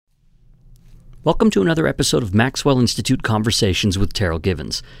Welcome to another episode of Maxwell Institute Conversations with Terrell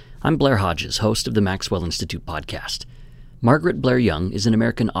Givens. I'm Blair Hodges, host of the Maxwell Institute podcast. Margaret Blair Young is an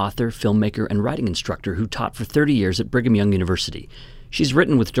American author, filmmaker, and writing instructor who taught for 30 years at Brigham Young University. She's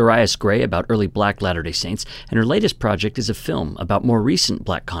written with Darius Gray about early Black Latter-day Saints, and her latest project is a film about more recent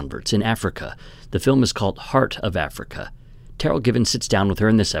Black converts in Africa. The film is called Heart of Africa. Terrell Givens sits down with her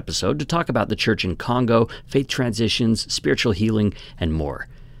in this episode to talk about the church in Congo, faith transitions, spiritual healing, and more.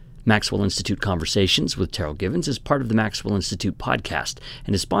 Maxwell Institute Conversations with Terrell Givens is part of the Maxwell Institute podcast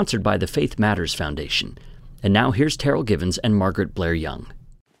and is sponsored by the Faith Matters Foundation. And now here's Terrell Givens and Margaret Blair Young.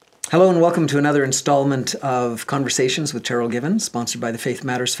 Hello and welcome to another installment of Conversations with Terrell Givens, sponsored by the Faith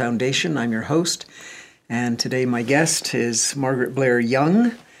Matters Foundation. I'm your host, and today my guest is Margaret Blair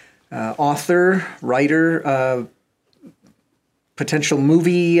Young, author, writer, potential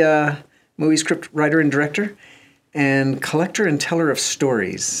movie script writer and director, and collector and teller of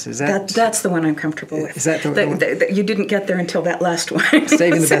stories. Is that's the one I'm comfortable with. Is that the one? You didn't get there until that last one.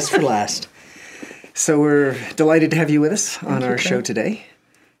 Saving the best for last. So we're delighted to have you with us on our show today.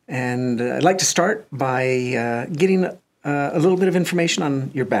 And I'd like to start by getting a little bit of information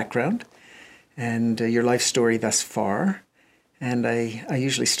on your background and your life story thus far. And I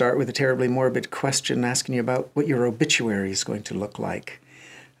usually start with a terribly morbid question asking you about what your obituary is going to look like.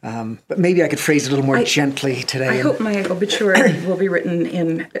 But maybe I could phrase it a little more gently today. I hope my obituary will be written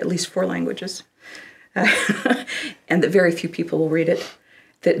in at least 4 languages, and that very few people will read it,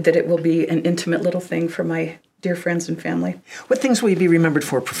 that it will be an intimate little thing for my dear friends and family. What things will you be remembered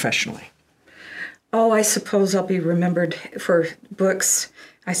for professionally? Oh, I suppose I'll be remembered for books.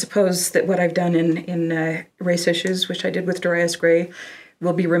 I suppose that what I've done in race issues, which I did with Darius Gray,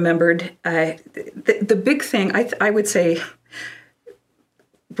 will be remembered. The big thing, I would say,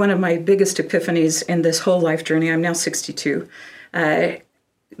 one of my biggest epiphanies in this whole life journey, I'm now 62, but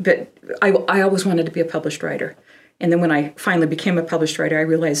I always wanted to be a published writer. And then when I finally became a published writer, I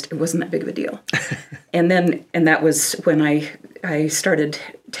realized it wasn't that big of a deal. and that was when I started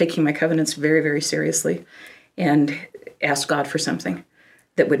taking my covenants very, very seriously and asked God for something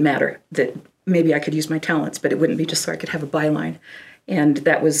that would matter, that maybe I could use my talents, but it wouldn't be just so I could have a byline. And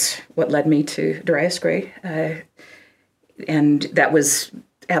that was what led me to Darius Gray. And that was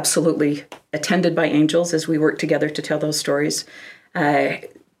absolutely attended by angels as we worked together to tell those stories. But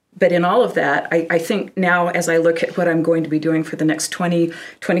in all of that, I think now as I look at what I'm going to be doing for the next 20,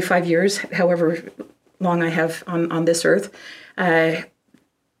 25 years, however long I have on this earth, I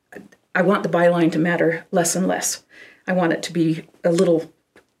want the byline to matter less and less. I want it to be a little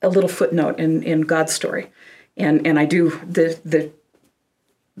footnote in God's story. And I do, the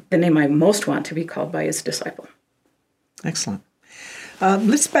name I most want to be called by is disciple. Excellent.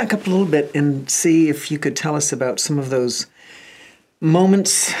 Let's back up a little bit and see if you could tell us about some of those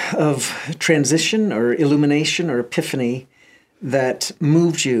moments of transition or illumination or epiphany that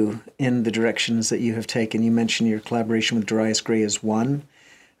moved you in the directions that you have taken. You mentioned your collaboration with Darius Gray as one.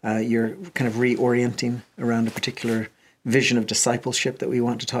 You're kind of reorienting around a particular vision of discipleship that we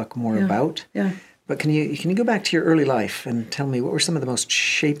want to talk more about. Yeah. But can you go back to your early life and tell me what were some of the most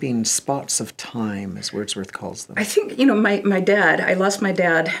shaping spots of time, as Wordsworth calls them? I think, my dad, I lost my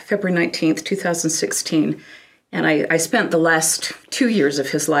dad February 19th, 2016. And I spent the last 2 years of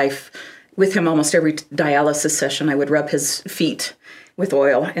his life with him. Almost every dialysis session, I would rub his feet with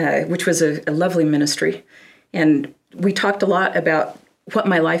oil, which was a lovely ministry. And we talked a lot about what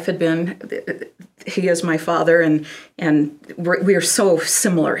my life had been. He is my father, and we are so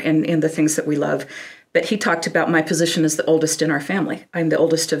similar in the things that we love. But he talked about my position as the oldest in our family. I'm the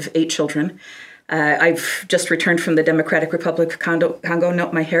oldest of 8 children. I've just returned from the Democratic Republic of Congo.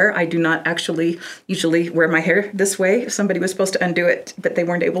 Note my hair. I do not actually usually wear my hair this way. Somebody was supposed to undo it, but they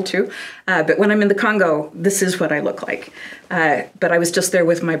weren't able to. But when I'm in the Congo, this is what I look like. But I was just there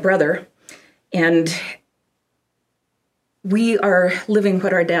with my brother, and we are living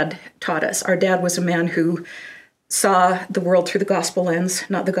what our dad taught us. Our dad was a man who saw the world through the gospel lens,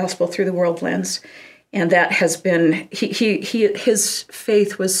 not the gospel through the world lens. And that has been, his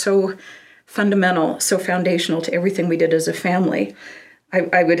faith was so fundamental, so foundational to everything we did as a family.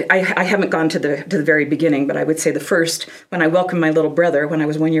 I haven't gone to the very beginning, but I would say the first, when I welcomed my little brother when I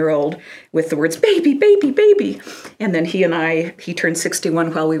was 1 year old with the words, baby, baby, baby. And then he turned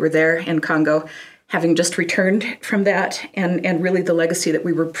 61 while we were there in Congo, having just returned from that, and really the legacy that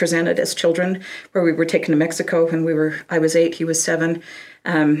we were presented as children, where we were taken to Mexico when I was 8, he was 7.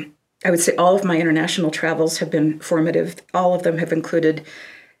 I would say all of my international travels have been formative. All of them have included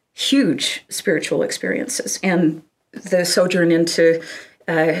huge spiritual experiences. And the sojourn into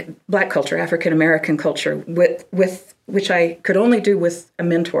Black culture, African American culture, with which I could only do with a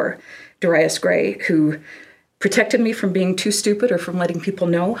mentor, Darius Gray, who protected me from being too stupid or from letting people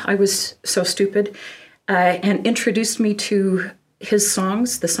know I was so stupid, and introduced me to his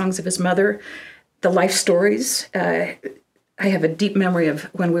songs, the songs of his mother, the life stories. I have a deep memory of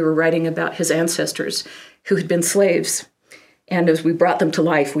when we were writing about his ancestors who had been slaves. And as we brought them to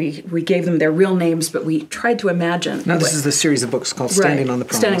life, we gave them their real names, but we tried to imagine. Now, this is the series of books called Standing on the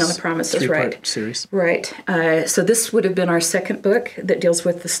Promise. Standing on the Promise, that's right. Three-part series. Right. So this would have been our second book that deals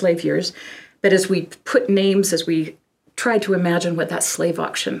with the slave years. But as we put names, as we tried to imagine what that slave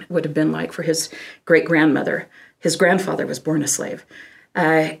auction would have been like for his great-grandmother. His grandfather was born a slave.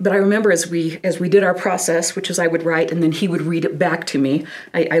 But I remember as we did our process, which is I would write and then he would read it back to me.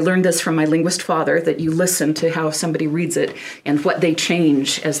 I learned this from my linguist father, that you listen to how somebody reads it and what they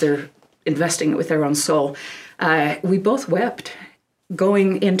change as they're investing it with their own soul. We both wept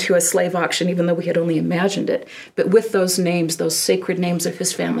going into a slave auction, even though we had only imagined it. But with those names, those sacred names of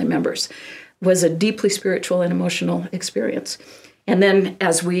his family members, was a deeply spiritual and emotional experience. And then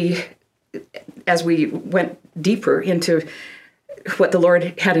as we went deeper into what the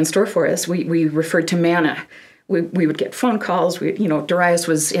Lord had in store for us, we referred to manna. We would get phone calls. Darius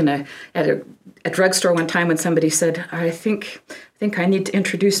was at a drugstore one time when somebody said, I think I need to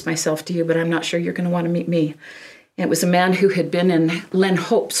introduce myself to you, but I'm not sure you're going to want to meet me. And it was a man who had been in Len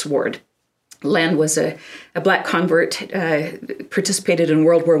Hope's ward. Len was a black convert, participated in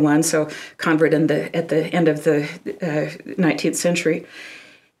World War I, so convert at the end of the 19th century.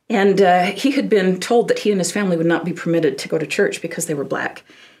 And he had been told that he and his family would not be permitted to go to church because they were black.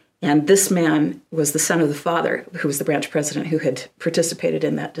 And this man was the son of the father, who was the branch president, who had participated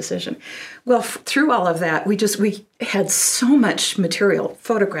in that decision. Well, through all of that, we had so much material,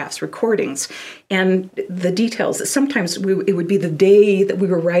 photographs, recordings, and the details that sometimes it would be the day that we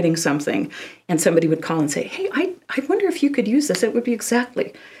were writing something, and somebody would call and say, hey, I wonder if you could use this. It would be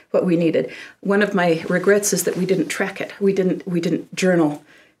exactly what we needed. One of my regrets is that we didn't track it. We didn't journal.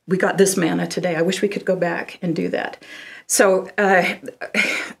 We got this manna today. I wish we could go back and do that. So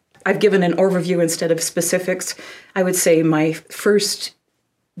I've given an overview instead of specifics. I would say my first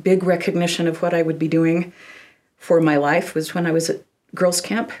big recognition of what I would be doing for my life was when I was at girls'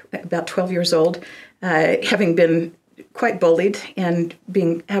 camp, about 12 years old, having been quite bullied and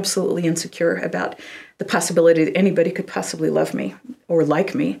being absolutely insecure about the possibility that anybody could possibly love me or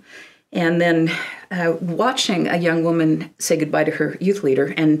like me. And then watching a young woman say goodbye to her youth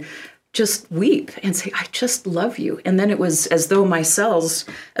leader and just weep and say, I just love you. And then it was as though my cells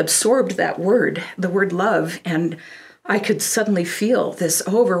absorbed that word, the word love, and I could suddenly feel this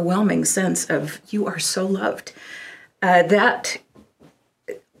overwhelming sense of, you are so loved. That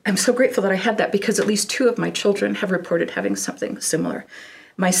I'm so grateful that I had that, because at least 2 of my children have reported having something similar.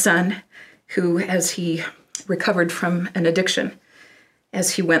 My son, who, as he recovered from an addiction,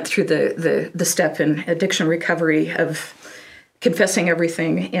 as he went through the step in addiction recovery of confessing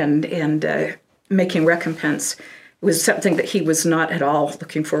everything and making recompense, was something that he was not at all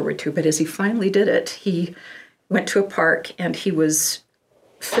looking forward to. But as he finally did it, he went to a park and he was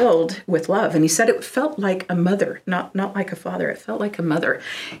filled with love. And he said it felt like a mother, not like a father. It felt like a mother.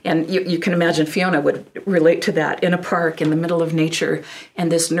 And you can imagine Fiona would relate to that, in a park in the middle of nature,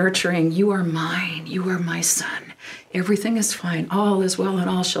 and this nurturing, you are mine, you are my son. Everything is fine. All is well and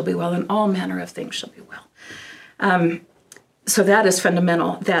all shall be well, and all manner of things shall be well. So that is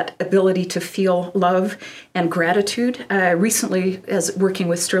fundamental, that ability to feel love and gratitude. Recently, as working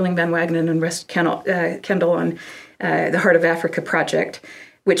with Sterling Van Wagenen and Russ Kendall on the Heart of Africa project,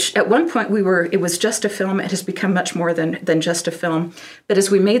 which at one point it was just a film. It has become much more than just a film. But as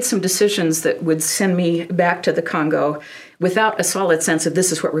we made some decisions that would send me back to the Congo without a solid sense of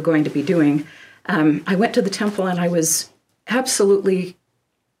this is what we're going to be doing, I went to the temple and I was absolutely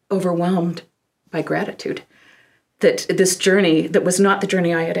overwhelmed by gratitude. That this journey, that was not the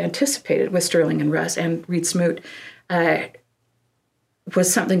journey I had anticipated with Sterling and Russ and Reed Smoot,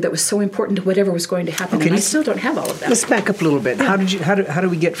 was something that was so important to whatever was going to happen. Okay, and I still don't have all of that. Let's back up a little bit. Yeah. How do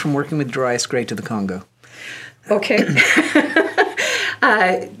we get from working with Darius Gray to the Congo? Okay.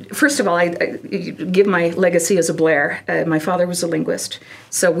 First of all, I give my legacy as a Blair. My father was a linguist,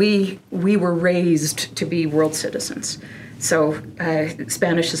 so we were raised to be world citizens. So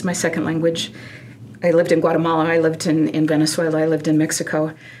Spanish is my second language. I lived in Guatemala, I lived in Venezuela, I lived in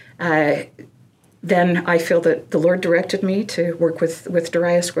Mexico. Then I feel that the Lord directed me to work with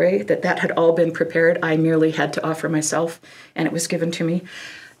Darius Gray, that had all been prepared. I merely had to offer myself, and it was given to me.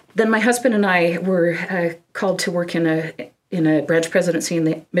 Then my husband and I were called to work in a branch presidency in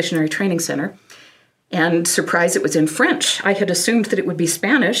the Missionary Training Center. and surprised it was in French. I had assumed that it would be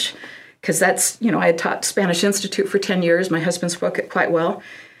Spanish, because that's, I had taught Spanish Institute for 10 years. My husband spoke it quite well,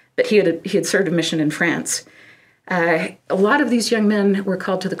 but he had served a mission in France. A lot of these young men were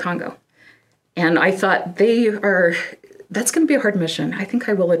called to the Congo, and I thought that's going to be a hard mission. I think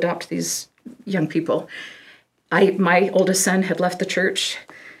I will adopt these young people. My oldest son had left the church,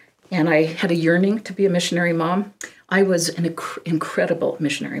 and I had a yearning to be a missionary mom. I was an incredible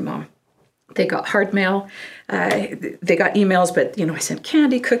missionary mom. They got hard mail. They got emails, but, I sent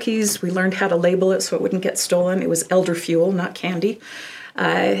candy, cookies. We learned how to label it so it wouldn't get stolen. It was elder fuel, not candy.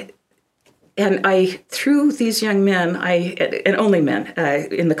 And through these young men, and only men,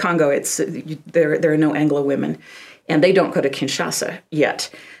 in the Congo, there are no Anglo women, and they don't go to Kinshasa yet.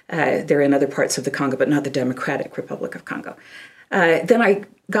 They're in other parts of the Congo, but not the Democratic Republic of Congo. Then I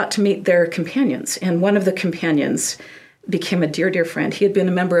got to meet their companions, and one of the companions became a dear, dear friend. He had been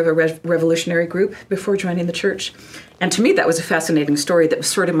a member of a revolutionary group before joining the church. And to me, that was a fascinating story that was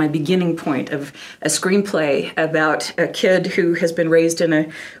sort of my beginning point of a screenplay about a kid who has been raised in a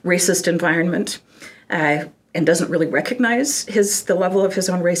racist environment and doesn't really recognize the level of his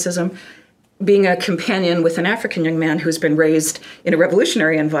own racism, being a companion with an African young man who's been raised in a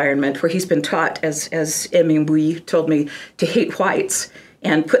revolutionary environment where he's been taught, as Aimé Mbouyi told me, to hate whites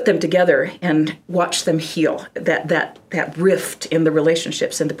and put them together and watch them heal, that rift in the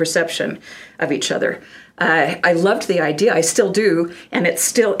relationships and the perception of each other. I loved the idea. I still do, and it's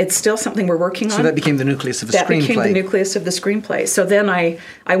still something we're working on. So that became the nucleus of the screenplay. That became the nucleus of the screenplay. So then I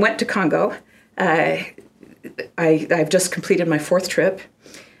went to Congo. I've just completed my 4th trip.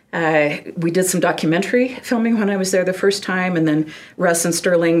 We did some documentary filming when I was there the first time, and then Russ and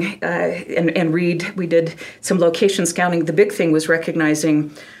Sterling and Reed, we did some location scouting. The big thing was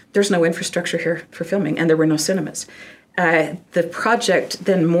recognizing there's no infrastructure here for filming, and there were no cinemas. The project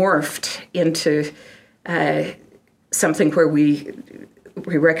then morphed into something where we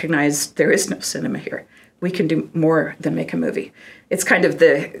recognized there is no cinema here. We can do more than make a movie. It's kind of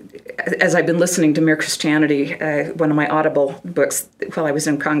as I've been listening to Mere Christianity, one of my Audible books while I was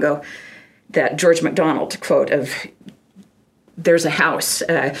in Congo, that George MacDonald quote of, there's a house,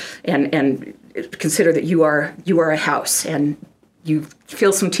 and consider that you are a house, and you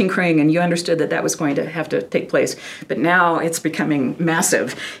feel some tinkering, and you understood that was going to have to take place. But now it's becoming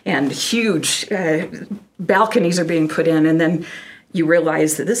massive, and huge balconies are being put in, and then you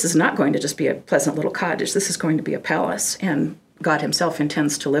realize that this is not going to just be a pleasant little cottage. This is going to be a palace, and God himself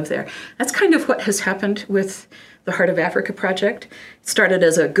intends to live there. That's kind of what has happened with the Heart of Africa project. It started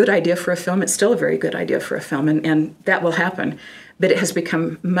as a good idea for a film. It's still a very good idea for a film, and that will happen. But it has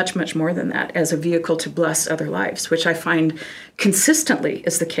become much, much more than that, as a vehicle to bless other lives, which I find consistently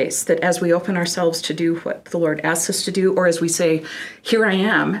is the case, that as we open ourselves to do what the Lord asks us to do, or as we say, here I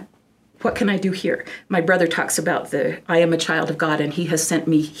am, what can I do here? My brother talks about I am a child of God, and he has sent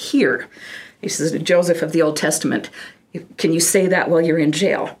me here. He says, Joseph of the Old Testament, can you say that while you're in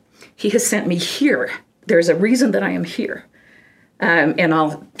jail? He has sent me here. There's a reason that I am here. And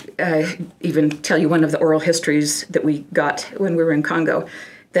I'll even tell you one of the oral histories that we got when we were in Congo,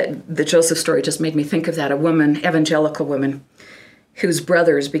 that the Joseph story just made me think of that. A woman, evangelical woman, whose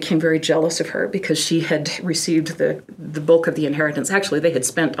brothers became very jealous of her because she had received the bulk of the inheritance. Actually, they had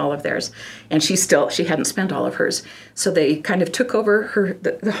spent all of theirs, and she hadn't spent all of hers. So they kind of took over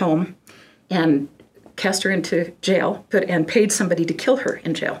the home and cast her into jail, and paid somebody to kill her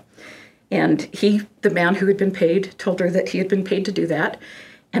in jail. And the man who had been paid, told her that he had been paid to do that,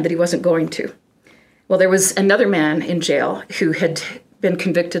 and that he wasn't going to. Well, there was another man in jail who had been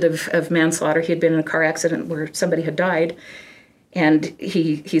convicted of manslaughter. He had been in a car accident where somebody had died. And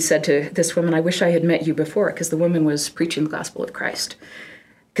he said to this woman, I wish I had met you before, because the woman was preaching the gospel of Christ.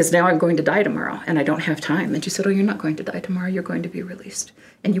 Because now I'm going to die tomorrow, and I don't have time. And she said, oh, you're not going to die tomorrow. You're going to be released.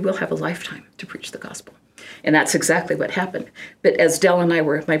 And you will have a lifetime to preach the gospel. And that's exactly what happened. But as Dell and I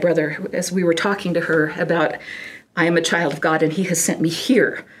were, my brother, as we were talking to her about, I am a child of God, and he has sent me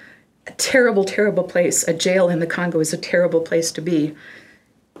here. A terrible, terrible place. A jail in the Congo is a terrible place to be.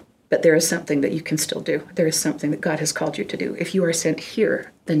 But there is something that you can still do. There is something that God has called you to do. If you are sent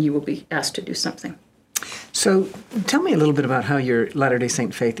here, then you will be asked to do something. So tell me a little bit about how your Latter-day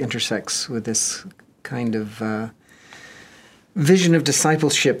Saint faith intersects with this kind of vision of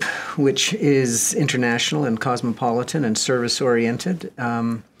discipleship, which is international and cosmopolitan and service-oriented.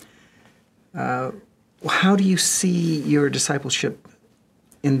 How do you see your discipleship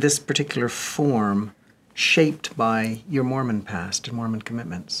in this particular form shaped by your Mormon past and Mormon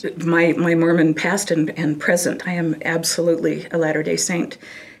commitments? My Mormon past and present, I am absolutely a Latter-day Saint,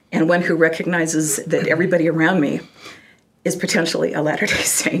 and one who recognizes that everybody around me is potentially a Latter-day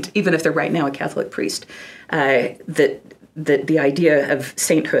Saint, even if they're right now a Catholic priest. That the idea of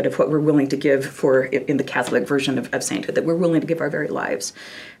sainthood, of what we're willing to give for in the Catholic version of sainthood, that we're willing to give our very lives.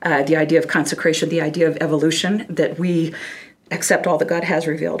 The idea of consecration, the idea of evolution, that we accept all that God has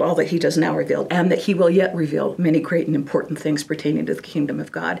revealed, all that he does now reveal, and that he will yet reveal many great and important things pertaining to the kingdom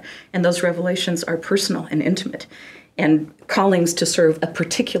of God. And those revelations are personal and intimate, and callings to serve a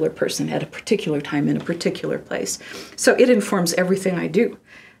particular person at a particular time in a particular place. So it informs everything I do.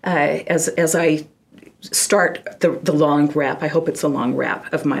 As I start the long wrap, I hope it's a long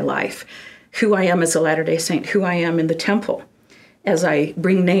wrap of my life, who I am as a Latter-day Saint, who I am in the temple, as I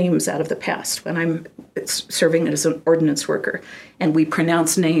bring names out of the past when I'm serving as an ordinance worker, and we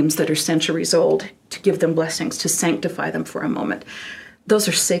pronounce names that are centuries old to give them blessings, to sanctify them for a moment. Those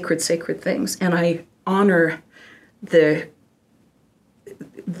are sacred, sacred things, and I honor the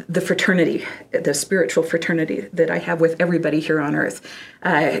fraternity, the spiritual fraternity that I have with everybody here on earth.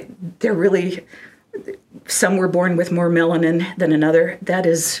 They're really, some were born with more melanin than another. That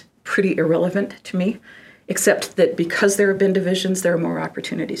is pretty irrelevant to me, except that because there have been divisions, there are more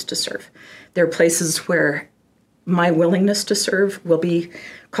opportunities to serve. There are places where my willingness to serve will be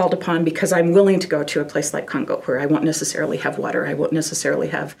called upon because I'm willing to go to a place like Congo where I won't necessarily have water, I won't necessarily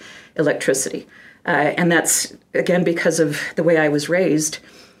have electricity. And that's, again, because of the way I was raised.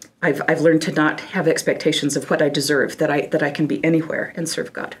 I've learned to not have expectations of what I deserve, that I can be anywhere and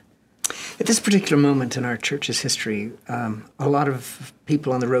serve God. At this particular moment in our church's history, a lot of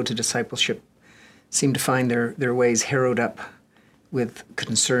people on the road to discipleship seem to find their ways harrowed up with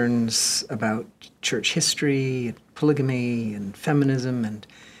concerns about church history, polygamy, and feminism. And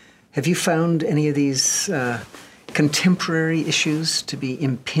have you found any of these contemporary issues to be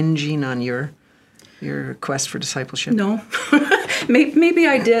impinging on your quest for discipleship? No. Maybe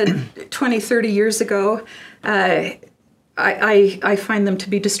I did 20, 30 years ago. I find them to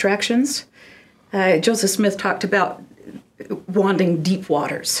be distractions. Joseph Smith talked about wanting deep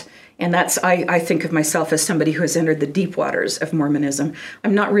waters. And I think of myself as somebody who has entered the deep waters of Mormonism.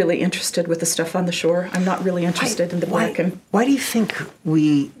 I'm not really interested with the stuff on the shore. I'm not really interested in the black and... Why do you think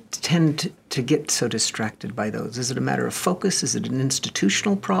we tend to get so distracted by those? Is it a matter of focus? Is it an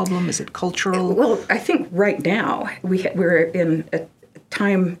institutional problem? Is it cultural? Well, I think right now we're in a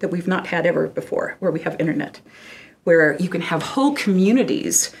time that we've not had ever before, where we have internet, where you can have whole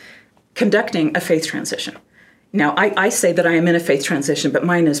communities conducting a faith transition. Now, I say that I am in a faith transition, but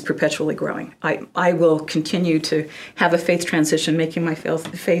mine is perpetually growing. I will continue to have a faith transition, making my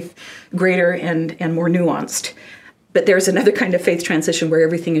faith greater and more nuanced. But there's another kind of faith transition where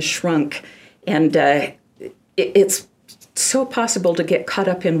everything is shrunk, and it's so possible to get caught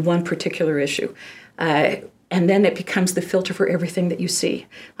up in one particular issue. And then it becomes the filter for everything that you see.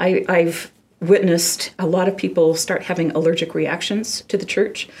 I've witnessed a lot of people start having allergic reactions to the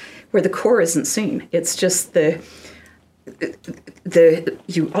church where the core isn't seen. It's just you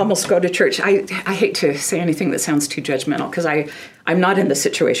almost go to church. I hate to say anything that sounds too judgmental because I'm not in the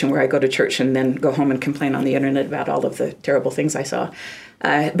situation where I go to church and then go home and complain on the internet about all of the terrible things I saw.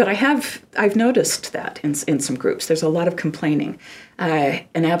 But I've noticed that in some groups. There's a lot of complaining,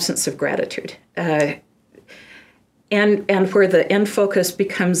 an absence of gratitude. And where the end focus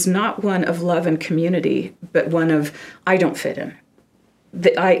becomes not one of love and community, but one of, I don't fit in.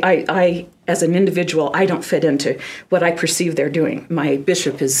 I as an individual, I don't fit into what I perceive they're doing. My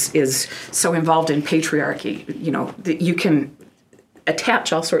bishop is so involved in patriarchy, that you can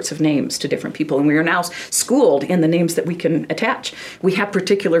attach all sorts of names to different people, and we are now schooled in the names that we can attach. We have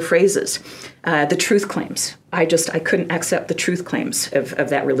particular phrases. The truth claims. I couldn't accept the truth claims of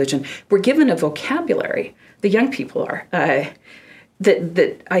that religion. We're given a vocabulary, the young people are,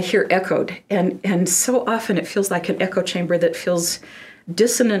 that I hear echoed, and so often it feels like an echo chamber that feels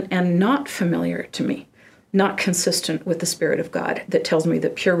dissonant and not familiar to me, not consistent with the Spirit of God, that tells me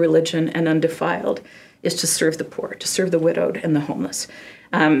that pure religion and undefiled is to serve the poor, to serve the widowed and the homeless.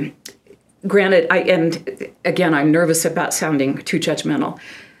 Granted, and again, I'm nervous about sounding too judgmental.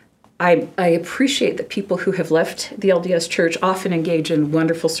 I appreciate that people who have left the LDS Church often engage in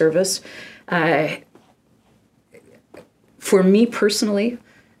wonderful service. For me personally,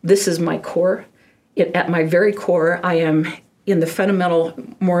 this is my core. At my very core, I am in the fundamental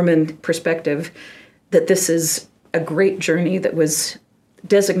Mormon perspective that this is a great journey that was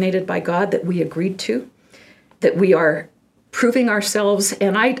designated by God, that we agreed to, that we are proving ourselves.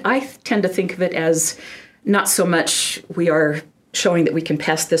 And I tend to think of it as not so much we are showing that we can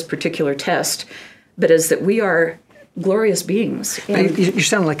pass this particular test, but as that we are glorious beings. You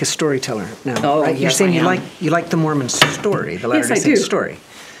sound like a storyteller now. Oh, right? Yes, You're saying I am. you like the Mormon story, the Latter-day Saint story.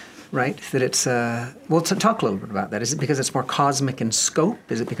 right? That it's, well, to talk a little bit about that. Is it because it's more cosmic in scope?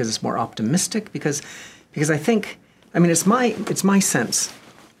 Is it because it's more optimistic? Because I think, I mean, it's my sense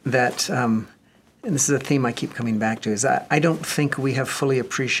that, and this is a theme I keep coming back to, is I don't think we have fully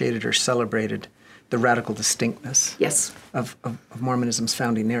appreciated or celebrated the radical distinctness of Mormonism's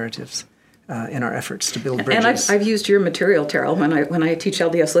founding narratives in our efforts to build bridges. And I've used your material, Terrell, when I teach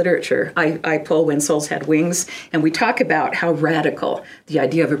LDS literature. I pull When Souls Had Wings, and we talk about how radical the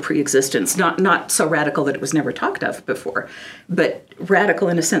idea of a pre-existence, not so radical that it was never talked of before, but radical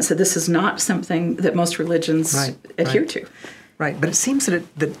in a sense that this is not something that most religions adhere to. Right, but it seems that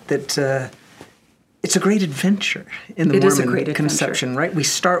it's a great adventure in the Mormon conception, right? We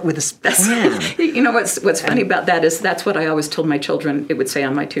start with this plan. You know what's funny about that is that's what I always told my children. It would say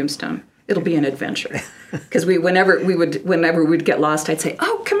on my tombstone, "It'll be an adventure," because whenever we'd get lost, I'd say,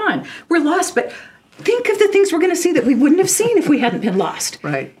 "Oh, come on, we're lost, but think of the things we're going to see that we wouldn't have seen if we hadn't been lost."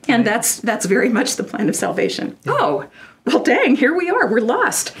 Right. And that's very much the plan of salvation. Yeah. Oh, well, dang, here we are. We're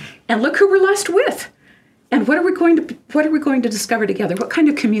lost, and look who we're lost with. And what are we going to discover together? What kind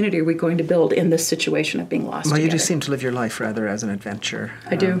of community are we going to build in this situation of being lost together? You do seem to live your life rather as an adventure.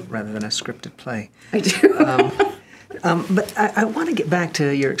 I do. Rather than a scripted play. I do. But I want to get back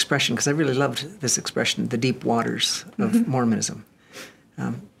to your expression, because I really loved this expression, the deep waters of Mormonism.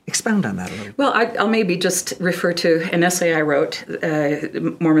 Expound on that a little. Well, I'll maybe just refer to an essay I wrote,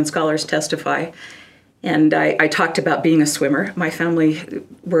 Mormon Scholars Testify. And I talked about being a swimmer. My family,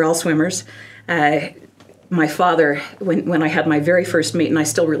 we're all swimmers. My father, when I had my very first meet, and I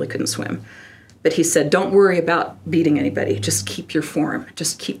still really couldn't swim, but he said, "Don't worry about beating anybody. Just keep your form.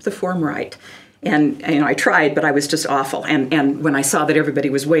 Just keep the form right." And I tried, but I was just awful. And when I saw that everybody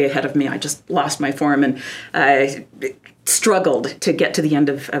was way ahead of me, I just lost my form and struggled to get to the end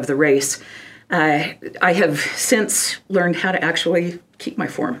of the race. I have since learned how to actually keep my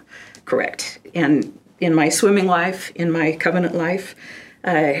form correct. And in my swimming life, in my covenant life,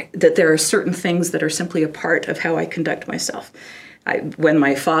 that there are certain things that are simply a part of how I conduct myself. When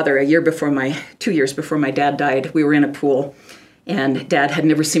my father, 2 years before my dad died, we were in a pool, and Dad had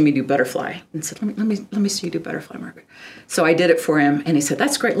never seen me do butterfly, and said, "Let me see you do butterfly, Margaret." So I did it for him, and he said,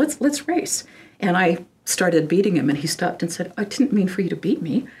 "That's great. Let's race." And I started beating him, and he stopped and said, "I didn't mean for you to beat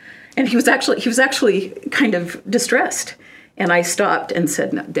me." And he was actually kind of distressed. And I stopped and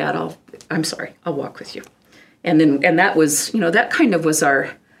said, "No, Dad, I'm sorry. I'll walk with you." And that was, that kind of was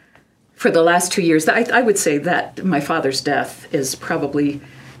for the last 2 years, I would say that my father's death is probably,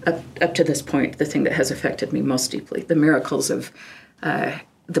 up to this point, the thing that has affected me most deeply. The miracles of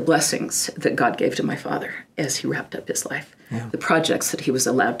the blessings that God gave to my father as he wrapped up his life. Yeah. The projects that he was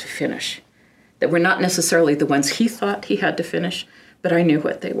allowed to finish, that were not necessarily the ones he thought he had to finish, but I knew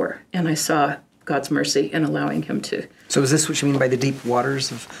what they were. And I saw God's mercy in allowing him to. So is this what you mean by the deep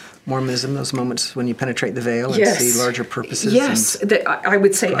waters of Mormonism, those moments when you penetrate the veil and see larger purposes? Yes, I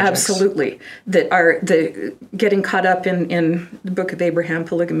would say projects? Absolutely. That the getting caught up in the Book of Abraham,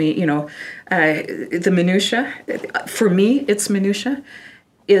 polygamy, the minutia. For me, it's minutia,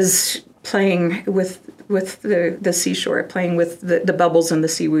 is playing with the seashore, playing with the bubbles and the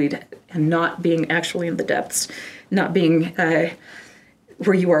seaweed, and not being actually in the depths, not being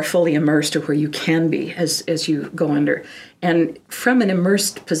where you are fully immersed, or where you can be as you go under. And from an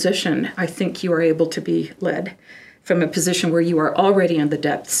immersed position, I think you are able to be led from a position where you are already in the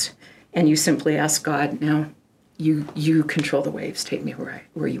depths, and you simply ask God, "Now, you control the waves. Take me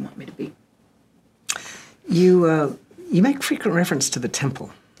where you want me to be." You make frequent reference to the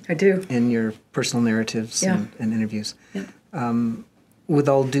temple. I do. In your personal narratives and interviews. Yeah. With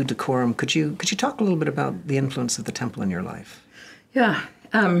all due decorum, could you talk a little bit about the influence of the temple in your life? Yeah.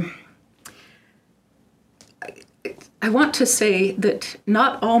 I want to say that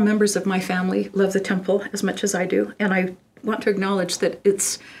not all members of my family love the temple as much as I do, and I want to acknowledge that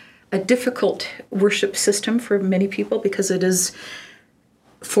it's a difficult worship system for many people because it is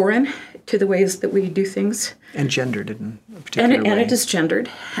foreign to the ways that we do things. And gendered in a particular way. And it is gendered.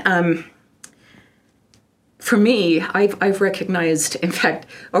 For me, I've recognized, in fact,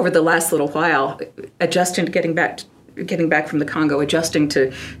 over the last little while, adjusting to getting back from the Congo, adjusting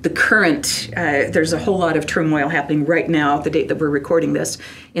to the current, there's a whole lot of turmoil happening right now, the date that we're recording this,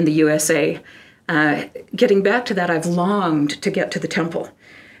 in the USA. Getting back to that, I've longed to get to the temple,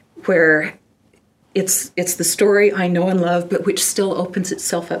 where it's the story I know and love, but which still opens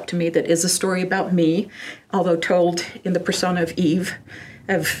itself up to me, that is a story about me, although told in the persona of Eve,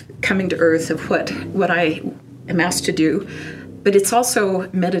 of coming to earth, of what I am asked to do. But it's also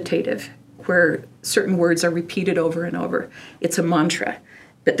meditative, where certain words are repeated over and over. It's a mantra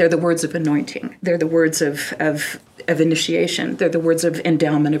but they're the words of anointing. They're the words of initiation. They're the words of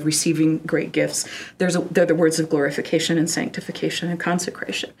endowment, of receiving great gifts. They're the words of glorification and sanctification and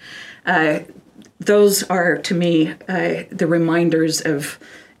consecration. Those are, to me, the reminders of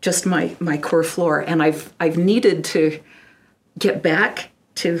just my core floor. And I've needed to get back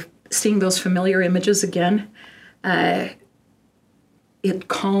to seeing those familiar images again. It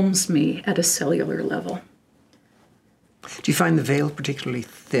calms me at a cellular level. Do you find the veil particularly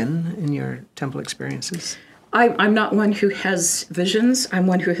thin in your temple experiences? I'm not one who has visions. I'm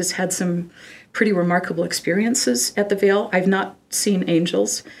one who has had some pretty remarkable experiences at the veil. I've not seen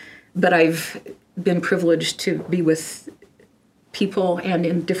angels, but I've been privileged to be with people and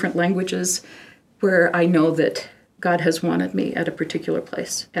in different languages where I know that God has wanted me at a particular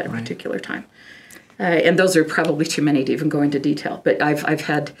place at a particular time. And those are probably too many to even go into detail, but I've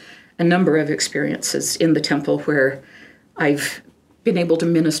had a number of experiences in the temple where I've been able to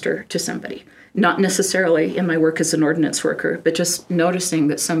minister to somebody, not necessarily in my work as an ordinance worker, but just noticing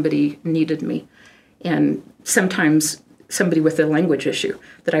that somebody needed me, and sometimes somebody with a language issue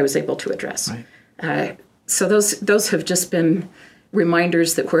that I was able to address. Right. So those have just been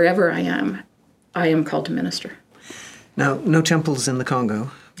reminders that wherever I am called to minister. Now, no temples in the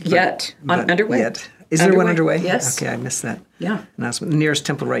Congo. Underway. Yet. Is there one underway? Yes. Okay, I missed that. Yeah. Announcement. The nearest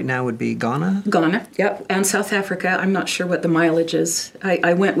temple right now would be Ghana? Ghana, yep. And South Africa. I'm not sure what the mileage is.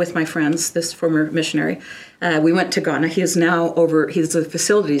 I went with my friends, this former missionary. We went to Ghana. He's the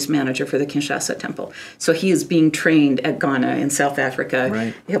facilities manager for the Kinshasa temple. So he is being trained at Ghana in South Africa.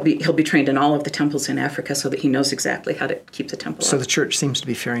 Right. He'll be trained in all of the temples in Africa so that he knows exactly how to keep the temple So up. the church seems to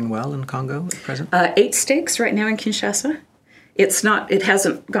be faring well in Congo at present? 8 stakes right now in Kinshasa. It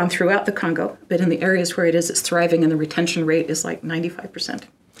hasn't gone throughout the Congo, but in the areas where it is, it's thriving, and the retention rate is like 95%.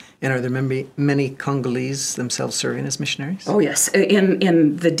 And are there many Congolese themselves serving as missionaries? Oh, yes.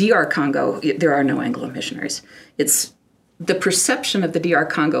 In the DR Congo, there are no Anglo missionaries. It's the perception of the DR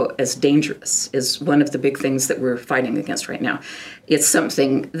Congo as dangerous is one of the big things that we're fighting against right now. It's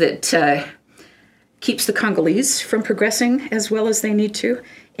something that keeps the Congolese from progressing as well as they need to,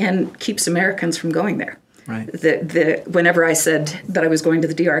 and keeps Americans from going there. Right. Whenever I said that I was going to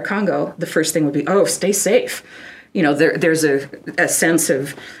the DR Congo, the first thing would be, oh, stay safe. You know, there's a sense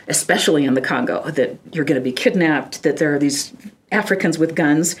of, especially in the Congo, that you're going to be kidnapped, that there are these Africans with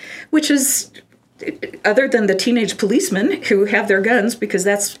guns, which is, other than the teenage policemen who have their guns because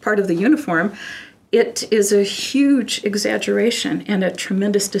that's part of the uniform, it is a huge exaggeration and a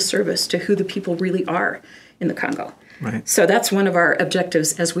tremendous disservice to who the people really are in the Congo. Right. So that's one of our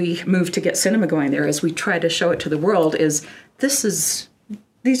objectives as we move to get cinema going there, as we try to show it to the world, is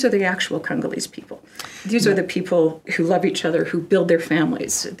these are the actual Congolese people. These are the people who love each other, who build their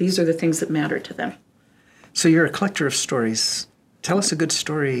families. These are the things that matter to them. So you're a collector of stories. Tell us a good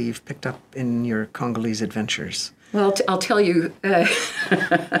story you've picked up in your Congolese adventures. Well, I'll tell you,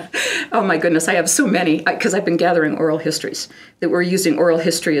 oh my goodness, I have so many, because I've been gathering oral histories, that we're using oral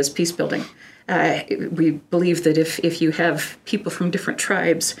history as peace building. We believe that if you have people from different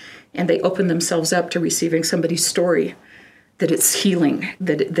tribes and they open themselves up to receiving somebody's story, that it's healing,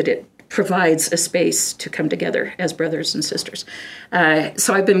 that it provides a space to come together as brothers and sisters.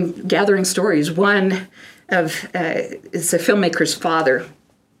 So I've been gathering stories. One is a filmmaker's father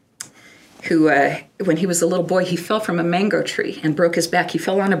who, when he was a little boy, he fell from a mango tree and broke his back. He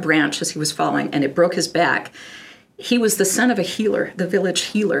fell on a branch as he was falling, and it broke his back. He was the son of a healer, the village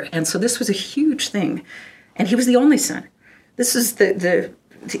healer, and so this was a huge thing. And he was the only son. This is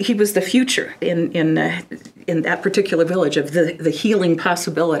he was the future in that particular village of the healing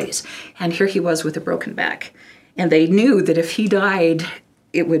possibilities. And here he was with a broken back. And they knew that if he died,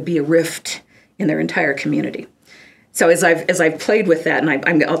 it would be a rift in their entire community. So as I've played with that,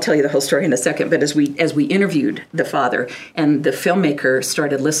 and I'll tell you the whole story in a second, but as we interviewed the father, and the filmmaker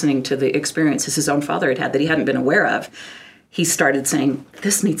started listening to the experiences his own father had that he hadn't been aware of, he started saying,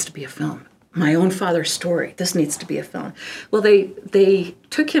 "This needs to be a film. My own father's story. This needs to be a film." Well, they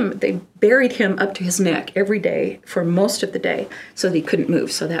took him, they buried him up to his neck every day for most of the day, so that he couldn't move,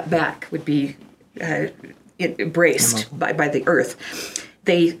 so that back would be braced by the earth.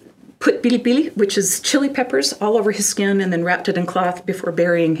 They put pilipili, which is chili peppers, all over his skin, and then wrapped it in cloth before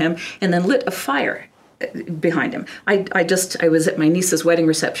burying him, and then lit a fire behind him. I was at my niece's wedding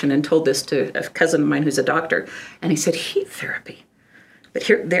reception and told this to a cousin of mine who's a doctor, and he said, heat therapy. But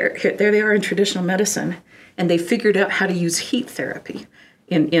here they are in traditional medicine, and they figured out how to use heat therapy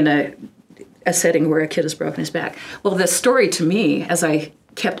in a setting where a kid has broken his back. Well, the story to me, as I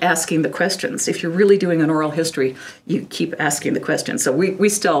kept asking the questions. If you're really doing an oral history, you keep asking the questions. So we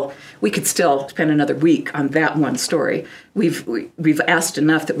could still spend another week on that one story. We've asked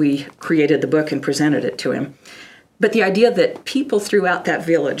enough that we created the book and presented it to him. But the idea that people throughout that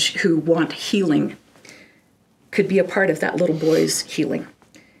village who want healing could be a part of that little boy's healing.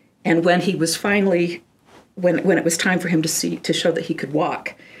 And when he was finally, when it was time for him to show that he could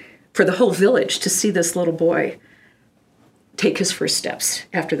walk, for the whole village to see this little boy take his first steps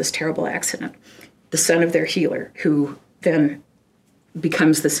after this terrible accident, the son of their healer, who then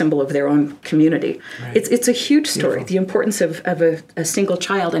becomes the symbol of their own community. Right. It's a huge story, beautiful. The importance of a single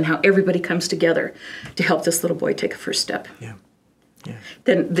child and how everybody comes together to help this little boy take a first step. Yeah. Yeah.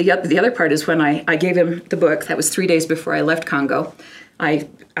 Then the other part is when I gave him the book. That was 3 days before I left Congo. I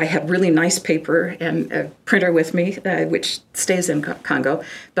had really nice paper and a printer with me, which stays in Congo.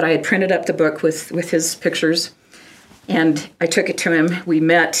 But I had printed up the book with his pictures, and I took it to him. We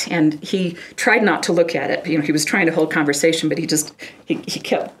met, and he tried not to look at it. You know, he was trying to hold conversation, but he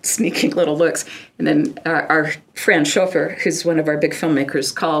kept sneaking little looks. And then our friend Schoeffer, who's one of our big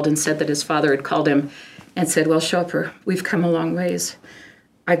filmmakers, called and said that his father had called him and said, "Well, Schoeffer, we've come a long ways.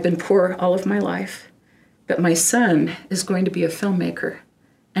 I've been poor all of my life, but my son is going to be a filmmaker,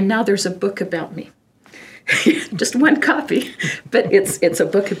 and now there's a book about me." Just one copy, but it's a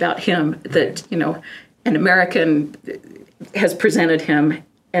book about him that, you know, an American has presented him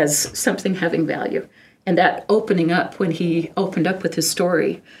as something having value. And that opening up, when he opened up with his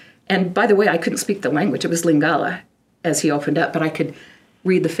story, and by the way, I couldn't speak the language. It was Lingala as he opened up, but I could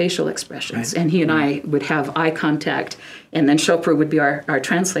read the facial expressions. Right. And he and I would have eye contact, and then Chopra would be our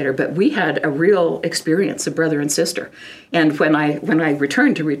translator. But we had a real experience of brother and sister. And when I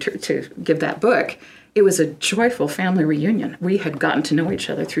returned to give that book, it was a joyful family reunion. We had gotten to know each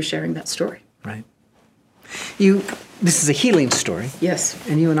other through sharing that story. Right. This is a healing story. Yes.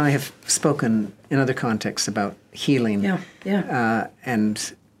 And you and I have spoken in other contexts about healing. Yeah.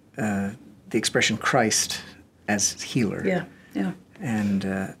 And the expression Christ as healer. Yeah. Yeah. And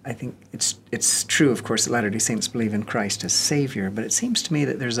I think it's true, of course, that Latter-day Saints believe in Christ as Savior, but it seems to me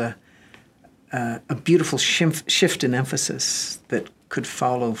that there's a beautiful shift in emphasis that could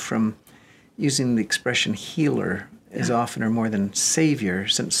follow from using the expression healer as often or more than Savior,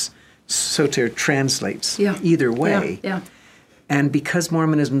 since Soter translates either way. Yeah. And because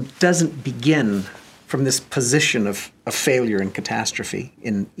Mormonism doesn't begin from this position of failure and catastrophe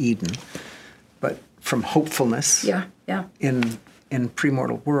in Eden, but from hopefulness in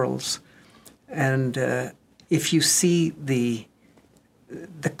premortal worlds. And if you see the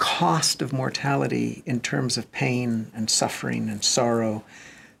cost of mortality in terms of pain and suffering and sorrow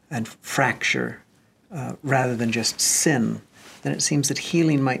and fracture, rather than just sin, then it seems that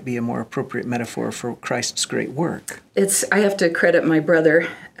healing might be a more appropriate metaphor for Christ's great work. I have to credit my brother,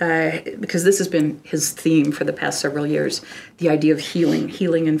 because this has been his theme for the past several years, the idea of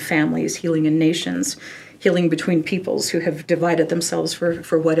healing in families, healing in nations, healing between peoples who have divided themselves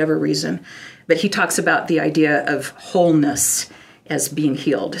for whatever reason. But he talks about the idea of wholeness as being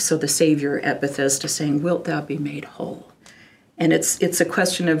healed. So the Savior at Bethesda saying, "Wilt thou be made whole?" And it's a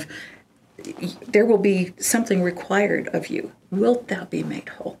question of, there will be something required of you. Wilt thou be made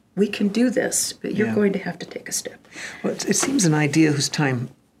whole? We can do this, but you're going to have to take a step. Well, it seems an idea whose time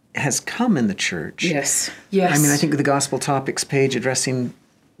has come in the church. Yes. I mean, I think of the Gospel Topics page addressing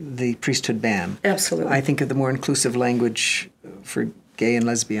the priesthood ban. Absolutely. I think of the more inclusive language for gay and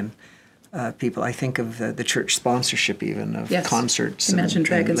lesbian people. I think of the church sponsorship even of concerts and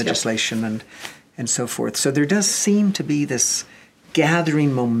legislation and so forth. So there does seem to be this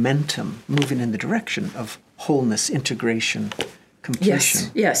gathering momentum moving in the direction of wholeness, integration, completion.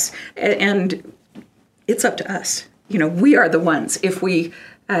 Yes. And it's up to us. You know, we are the ones. If we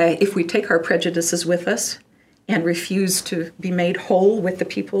take our prejudices with us and refuse to be made whole with the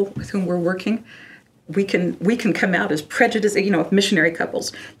people with whom we're working, we can come out as prejudiced. You know, missionary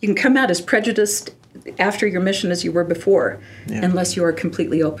couples, you can come out as prejudiced after your mission as you were before, unless you are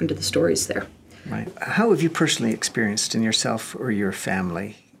completely open to the stories there. Right. How have you personally experienced in yourself or your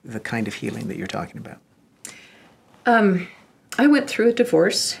family the kind of healing that you're talking about? I went through a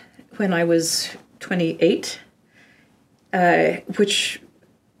divorce when I was 28, which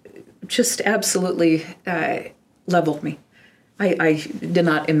just absolutely leveled me. I did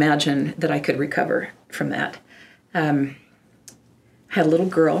not imagine that I could recover from that. Had a little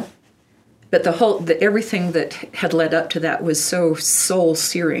girl, but everything that had led up to that was so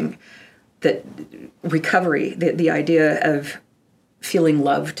soul-searing that recovery, the idea of feeling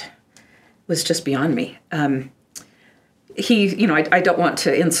loved, was just beyond me. I don't want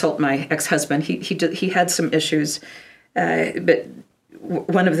to insult my ex-husband. He had some issues, but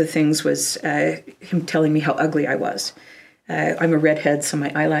one of the things was him telling me how ugly I was. I'm a redhead, so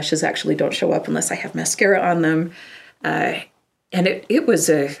my eyelashes actually don't show up unless I have mascara on them. And it was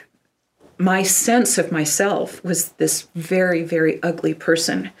my sense of myself was this very, very ugly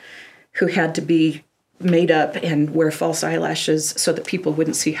person who had to be made up and wear false eyelashes so that people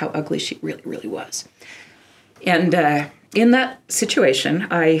wouldn't see how ugly she really, really was. And in that situation,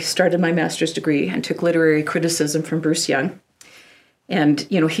 I started my master's degree and took literary criticism from Bruce Young. And,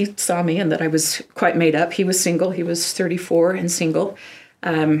 he saw me and that I was quite made up. He was single. He was 34 and single.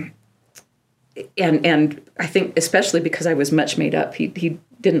 And I think especially because I was much made up, he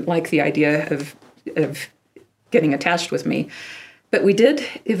didn't like the idea of getting attached with me. But we did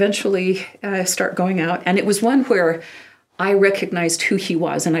eventually start going out. And it was one where I recognized who he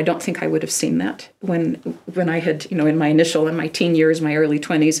was. And I don't think I would have seen that when I had, in my teen years, my early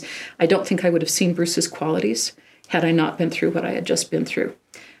 20s, I don't think I would have seen Bruce's qualities had I not been through what I had just been through.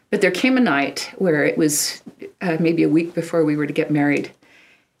 But there came a night where it was maybe a week before we were to get married.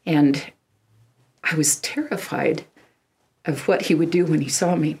 And I was terrified of what he would do when he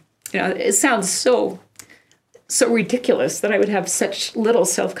saw me. It sounds so ridiculous that I would have such little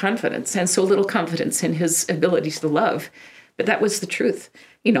self-confidence and so little confidence in his ability to love. But that was the truth.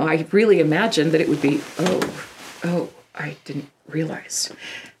 I really imagined that it would be, I didn't realize.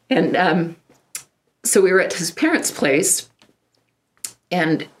 And so we were at his parents' place,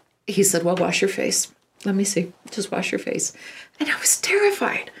 and he said, well, wash your face. Let me see. Just wash your face. And I was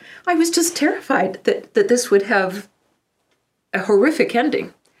terrified. I was just terrified that this would have a horrific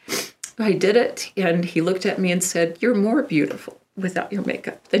ending. I did it, and he looked at me and said, you're more beautiful without your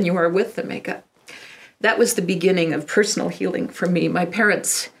makeup than you are with the makeup. That was the beginning of personal healing for me. My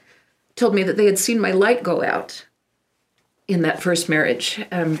parents told me that they had seen my light go out in that first marriage,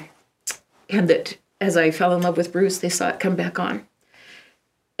 and that as I fell in love with Bruce, they saw it come back on.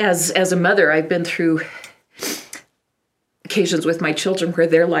 As a mother, I've been through occasions with my children where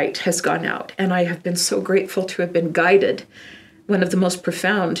their light has gone out, and I have been so grateful to have been guided. One of the most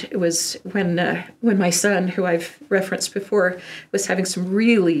profound was when my son, who I've referenced before, was having some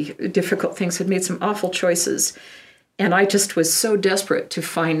really difficult things, had made some awful choices, and I just was so desperate to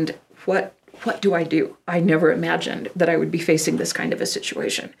find what do I do? I never imagined that I would be facing this kind of a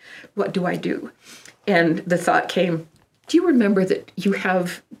situation. What do I do? And the thought came, do you remember that you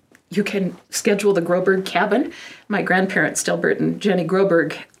can schedule the Groberg cabin? My grandparents, Delbert and Jenny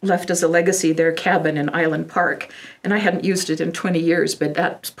Groberg, left as a legacy their cabin in Island Park. And I hadn't used it in 20 years, but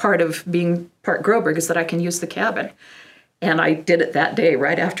that's part of being part Groberg is that I can use the cabin. And I did it that day,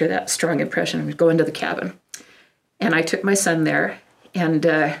 right after that strong impression. I would go into the cabin. And I took my son there, and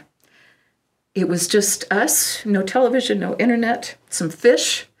it was just us, no television, no internet, some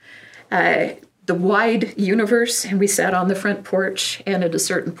fish, the wide universe, and we sat on the front porch, and at a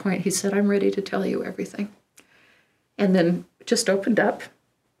certain point he said, I'm ready to tell you everything. And then just opened up.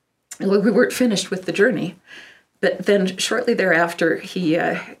 We weren't finished with the journey, but then shortly thereafter,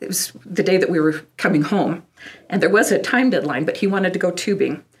 it was the day that we were coming home, and there was a time deadline, but he wanted to go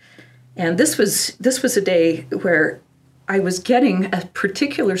tubing. And this was a day where I was getting a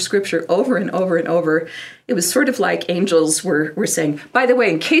particular scripture over and over and over. It was sort of like angels were saying, by the way,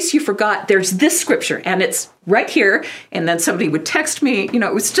 in case you forgot, there's this scripture, and it's right here. And then somebody would text me.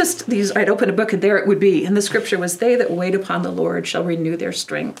 It was just these, I'd open a book, and there it would be. And the scripture was, they that wait upon the Lord shall renew their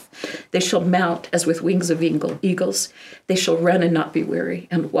strength. They shall mount as with wings of eagles. They shall run and not be weary,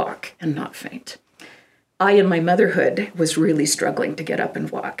 and walk and not faint. I, in my motherhood, was really struggling to get up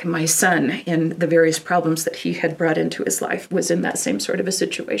and walk. My son, in the various problems that he had brought into his life, was in that same sort of a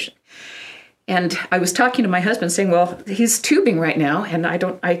situation. And I was talking to my husband saying, well, he's tubing right now, and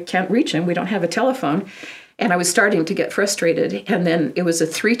I can't reach him. We don't have a telephone. And I was starting to get frustrated. And then it was a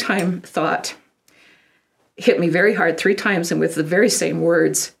 3-time thought, hit me very hard 3 times, and with the very same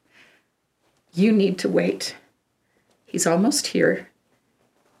words, you need to wait. He's almost here.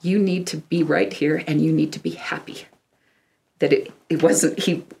 You need to be right here, and you need to be happy. That it wasn't,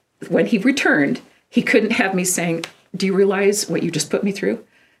 when he returned, he couldn't have me saying, do you realize what you just put me through?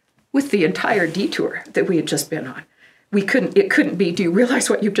 With the entire detour that we had just been on. It couldn't be, do you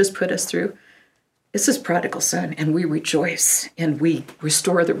realize what you've just put us through? This is Prodigal Son, and we rejoice, and we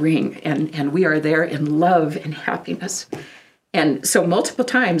restore the ring, and we are there in love and happiness. And so multiple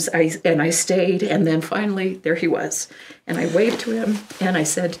times I stayed, and then finally there he was. And I waved to him, and I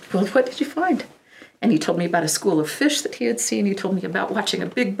said, well, what did you find? And he told me about a school of fish that he had seen. He told me about watching a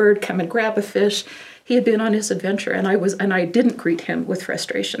big bird come and grab a fish. He had been on his adventure, and I didn't greet him with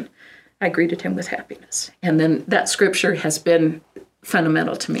frustration. I greeted him with happiness. And then that scripture has been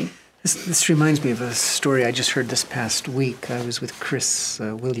fundamental to me This reminds me of a story I just heard this past week. I was with Chris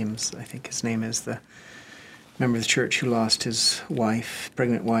Williams, I think his name is, the member of the church who lost his wife,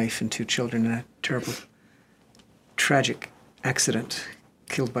 pregnant wife, and 2 children in a terrible, tragic accident,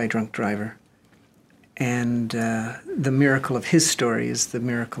 killed by a drunk driver. And the miracle of his story is the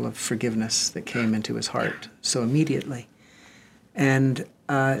miracle of forgiveness that came into his heart so immediately. And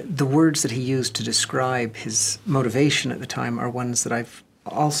the words that he used to describe his motivation at the time are ones that I've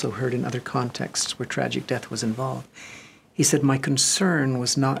also heard in other contexts where tragic death was involved. He said, "My concern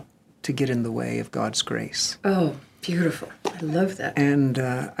was not to get in the way of God's grace." Oh, beautiful. I love that. And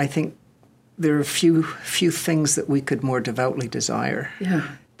I think there are few things that we could more devoutly desire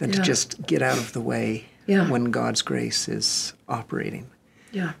than to just get out of the way when God's grace is operating.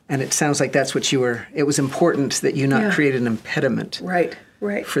 Yeah. And it sounds like that's what it was important that you not create an impediment right.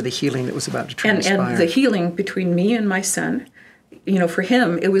 for the healing that was about to transpire. And the healing between me and my son, for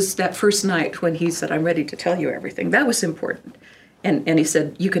him, it was that first night when he said, "I'm ready to tell you everything." That was important. And he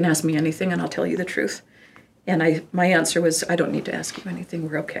said, "You can ask me anything and I'll tell you the truth." And my answer was, "I don't need to ask you anything.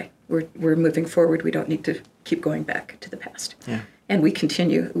 We're okay. We're moving forward. We don't need to keep going back to the past." Yeah. And we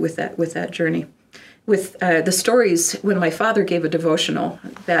continue with that journey. With the stories, when my father gave a devotional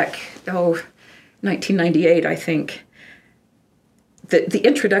back, 1998, I think, the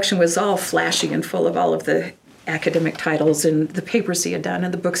introduction was all flashy and full of all of the academic titles and the papers he had done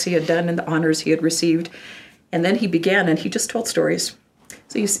and the books he had done and the honors he had received. And then he began and he just told stories.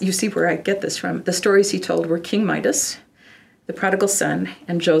 So you see where I get this from. The stories he told were King Midas, the prodigal son,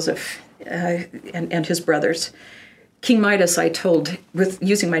 and Joseph and his brothers. King Midas I told with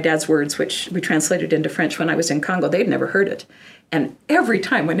using my dad's words, which we translated into French when I was in Congo. They'd never heard it. And every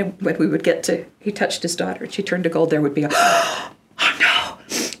time when we would get to, he touched his daughter, she turned to gold, there would be oh no,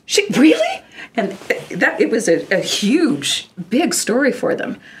 she really? And it was a huge, big story for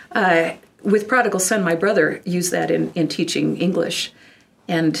them. With Prodigal Son, my brother used that in teaching English.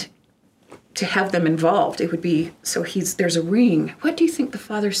 And to have them involved, it would be, so there's a ring. What do you think the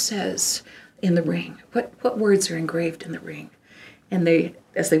father says in the ring? What words are engraved in the ring? And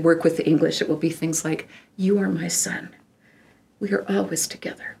as they work with the English, it will be things like, "You are my son. We are always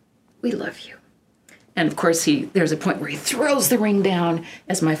together. We love you." And of course, there's a point where he throws the ring down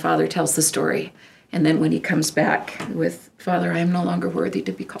as my father tells the story. And then when he comes back with, "Father, I am no longer worthy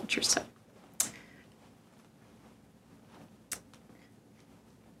to be called your son."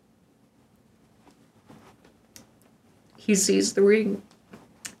 He sees the ring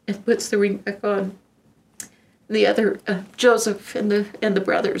and puts the ring back on. The other, Joseph and the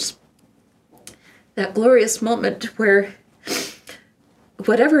brothers, that glorious moment where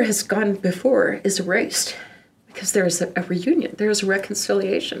whatever has gone before is erased because there's a reunion, there's a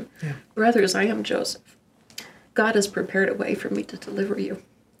reconciliation. Yeah. "Brothers, I am Joseph. God has prepared a way for me to deliver you."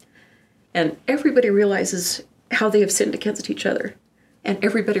 And everybody realizes how they have sinned against each other. And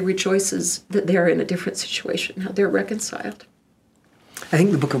everybody rejoices that they're in a different situation, how they're reconciled. I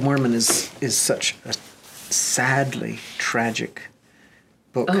think the Book of Mormon is such a sadly tragic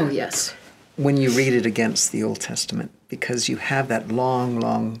book. Oh, yes. When you read it against the Old Testament, because you have that long,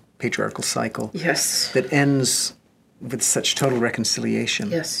 long patriarchal cycle. Yes. That ends with such total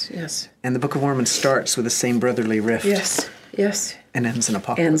reconciliation. Yes, yes. And the Book of Mormon starts with the same brotherly rift. Yes, yes. And ends in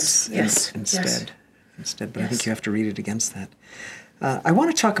apocalypse instead. But I think you have to read it against that. I want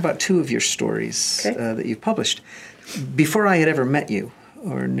to talk about 2 of your stories that you've published. Before I had ever met you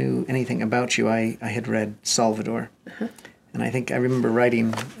or knew anything about you, I had read Salvador. Uh-huh. And I think I remember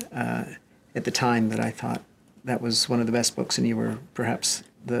writing at the time that I thought that was one of the best books, and you were perhaps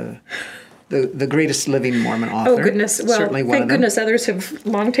the greatest living Mormon author. Oh, goodness. Well, certainly one thank of them. goodness others have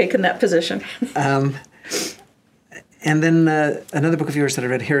long taken that position. And then another book of yours that I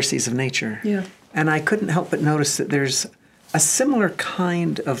read, Heresies of Nature. Yeah. And I couldn't help but notice that there's a similar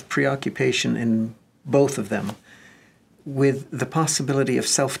kind of preoccupation in both of them with the possibility of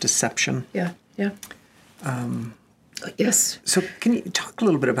self-deception. Yeah. Yes. So can you talk a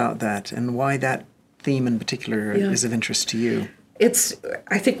little bit about that and why that theme in particular is of interest to you? It's,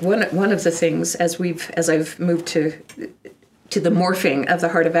 I think, one of the things as I've moved to the morphing of the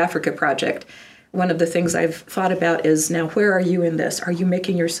Heart of Africa project, one of the things I've thought about is, now where are you in this? Are you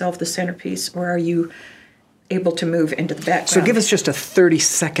making yourself the centerpiece, or are you able to move into the background? So give us just a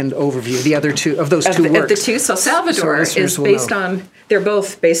 30-second overview of the other two, of those two works. Of the two. So Salvador is based on, they're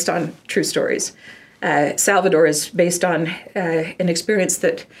both based on true stories. Salvador is based on an experience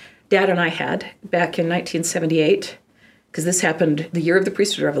that Dad and I had back in 1978, because this happened the year of the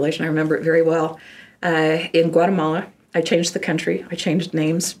priesthood revelation. I remember it very well. In Guatemala, I changed the country. I changed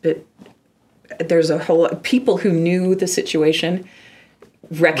names, but there's a whole lot of people who knew the situation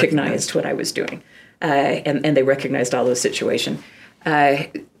recognized what I was doing. And they recognized all the situation.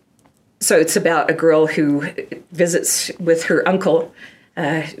 So it's about a girl who visits with her uncle.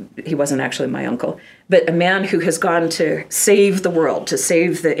 He wasn't actually my uncle, but a man who has gone to save the world, to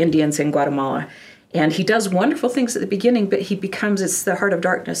save the Indians in Guatemala. And he does wonderful things at the beginning, but it's the heart of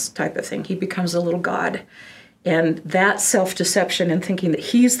darkness type of thing. He becomes a little god. And that self-deception and thinking that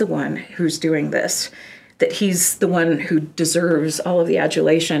he's the one who's doing this, that he's the one who deserves all of the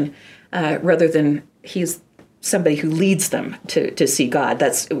adulation, rather than he's somebody who leads them to see God.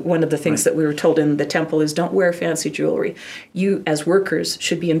 That's one of the things that we were told in the temple is don't wear fancy jewelry. You, as workers,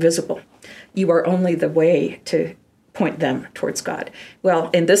 should be invisible. You are only the way to point them towards God.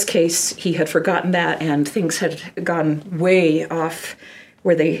 Well, in this case, he had forgotten that, and things had gone way off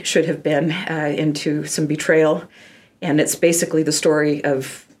where they should have been, into some betrayal. And it's basically the story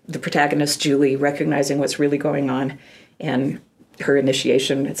of the protagonist, Julie, recognizing what's really going on and her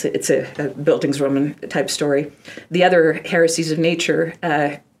initiation. It's a Bildungsroman type story. The other, Heresies of Nature.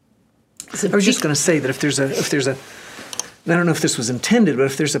 I was just going to say that if there's a, I don't know if this was intended, but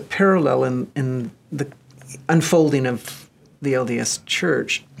if there's a parallel in the unfolding of the LDS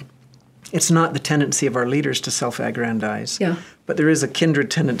Church, it's not the tendency of our leaders to self-aggrandize, but there is a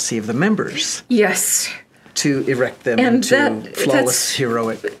kindred tendency of the members. Yes. To erect them into flawless,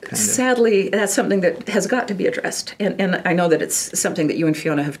 heroic kind of. Sadly, that's something that has got to be addressed. And I know that it's something that you and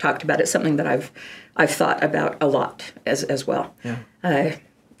Fiona have talked about. It's something that I've thought about a lot as well. Yeah.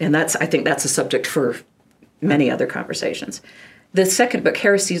 And I think that's a subject for many other conversations. The second book,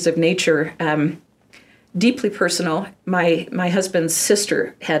 Heresies of Nature, deeply personal. My husband's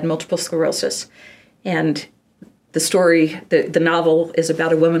sister had multiple sclerosis, and the story, the novel, is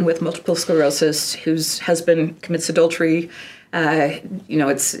about a woman with multiple sclerosis whose husband commits adultery.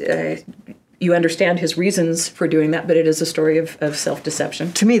 It's you understand his reasons for doing that, but it is a story of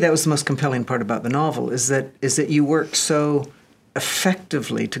self-deception. To me, that was the most compelling part about the novel, is that you worked so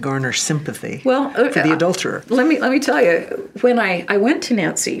effectively to garner sympathy for the adulterer. Let me tell you, when I went to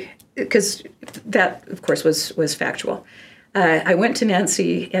Nancy, because that, of course, was factual. I went to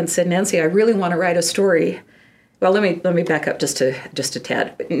Nancy and said, Nancy, I really want to write a story. Well, let me back up just a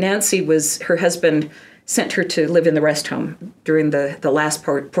tad. Nancy her husband sent her to live in the rest home during the last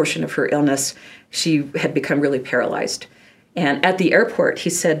portion of her illness. She had become really paralyzed. And at the airport, he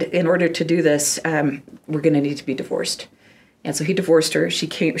said, in order to do this, we're going to need to be divorced. And so he divorced her.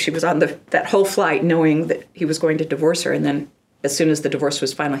 She was on that whole flight knowing that he was going to divorce her. And then as soon as the divorce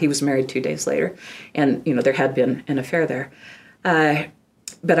was final, he was married 2 days later. And, there had been an affair there.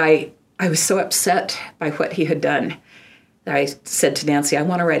 But I was so upset by what he had done. I said to Nancy, I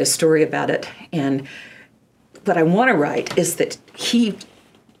want to write a story about it. And what I want to write is that he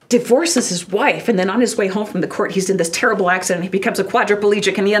divorces his wife, and then on his way home from the court, he's in this terrible accident. He becomes a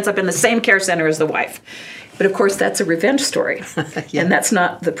quadriplegic, and he ends up in the same care center as the wife. But of course, that's a revenge story. And that's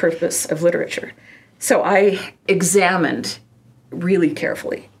not the purpose of literature. So I examined really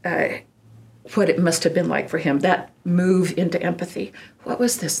carefully what it must have been like for him, that move into empathy. What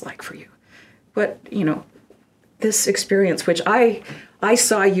was this like for you? This experience, which I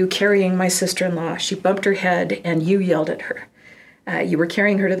saw you carrying my sister-in-law. She bumped her head and you yelled at her. You were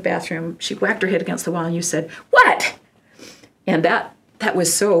carrying her to the bathroom. She whacked her head against the wall and you said, "What?" And that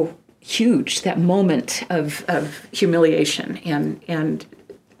was so huge. That moment of humiliation and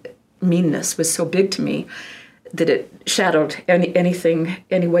meanness was so big to me that it shadowed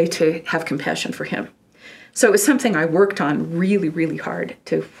any way to have compassion for him. So it was something I worked on really, really hard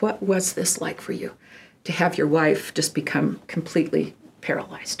what was this like for you? To have your wife just become completely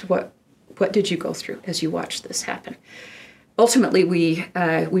paralyzed. What did you go through as you watched this happen? Ultimately, we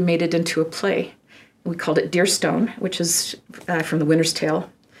made it into a play. We called it Deerstone, which is from The Winter's Tale.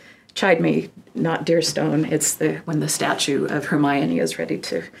 Chide me, not Deerstone. It's when the statue of Hermione is ready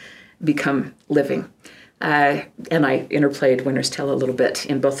to become living. And I interplayed Winter's Tale a little bit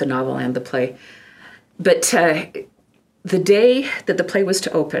in both the novel and the play. But the day that the play was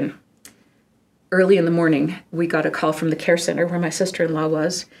to open, early in the morning, we got a call from the care center where my sister-in-law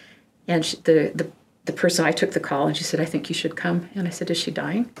was. And the person, I took the call, and she said, "I think you should come." And I said, "Is she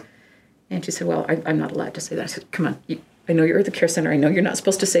dying?" And she said, "Well, I'm not allowed to say that." I said, "Come on, I know you're at the care center. I know you're not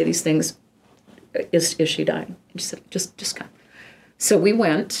supposed to say these things. Is she dying?" And she said, just come. So we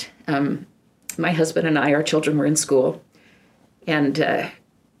went. My husband and I, our children were in school. And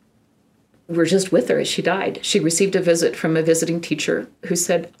we're just with her as she died. She received a visit from a visiting teacher who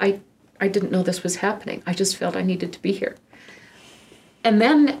said, I didn't know this was happening. I just felt I needed to be here. And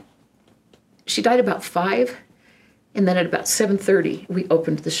then she died about 5, and then at about 7:30, we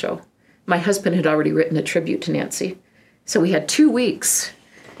opened the show. My husband had already written a tribute to Nancy. So we had 2 weeks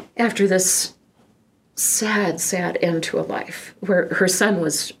after this sad, sad end to a life, where her son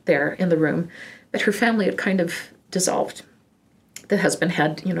was there in the room, but her family had kind of dissolved. The husband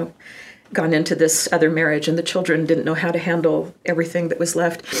had, gone into this other marriage, and the children didn't know how to handle everything that was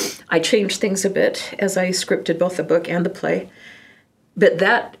left. I changed things a bit as I scripted both the book and the play. But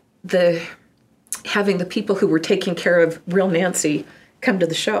having the people who were taking care of real Nancy come to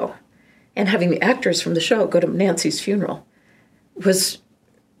the show and having the actors from the show go to Nancy's funeral was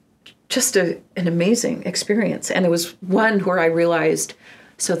just an amazing experience. And it was one where I realized,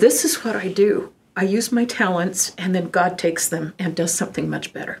 so this is what I do. I use my talents, and then God takes them and does something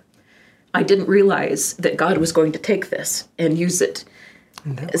much better. I didn't realize that God was going to take this and use it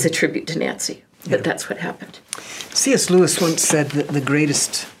as a tribute to Nancy. But that's what happened. C.S. Lewis once said that the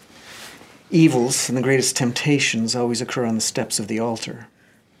greatest evils and the greatest temptations always occur on the steps of the altar,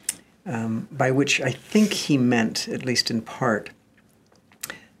 by which I think he meant, at least in part,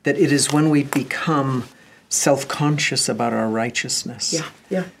 that it is when we become self-conscious about our righteousness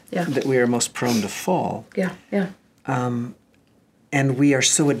that we are most prone to fall. And we are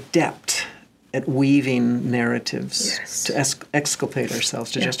so adept at weaving narratives to exculpate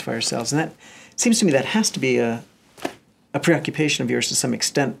ourselves, to justify ourselves. And that seems to me that has to be a preoccupation of yours to some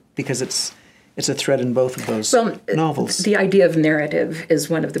extent, because it's a thread in both of those novels. The idea of narrative is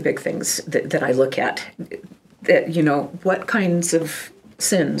one of the big things that I look at. That, what kinds of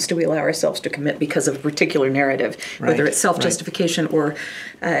sins do we allow ourselves to commit because of a particular narrative, whether it's self-justification or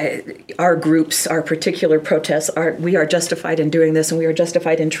our groups, our particular protests, we are justified in doing this, and we are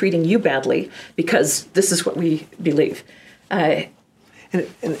justified in treating you badly because this is what we believe. And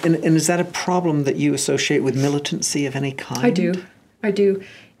is that a problem that you associate with militancy of any kind? I do.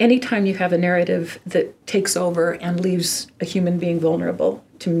 Anytime you have a narrative that takes over and leaves a human being vulnerable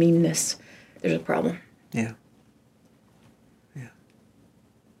to meanness, there's a problem. Yeah.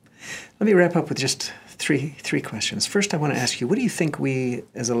 Let me wrap up with just three questions. First, I want to ask you, what do you think we,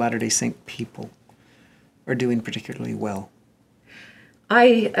 as a Latter-day Saint people, are doing particularly well?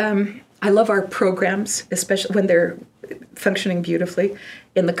 I love our programs, especially when they're functioning beautifully.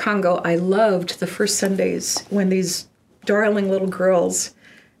 In the Congo, I loved the first Sundays when these darling little girls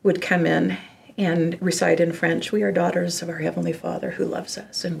would come in and recite in French, "We are daughters of our Heavenly Father who loves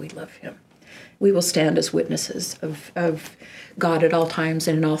us, and we love him. We will stand as witnesses of God at all times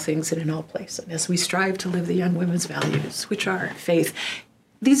and in all things and in all places, as we strive to live the young women's values, which are faith."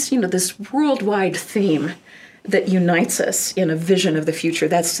 This worldwide theme that unites us in a vision of the future.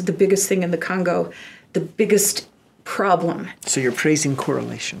 That's the biggest thing in the Congo, the biggest problem. So you're praising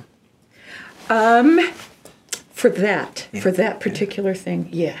Correlation? For that particular thing,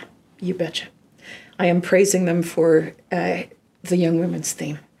 you betcha. I am praising them for the young women's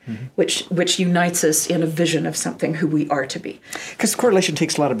theme. Mm-hmm. Which unites us in a vision of something who we are to be. Because Correlation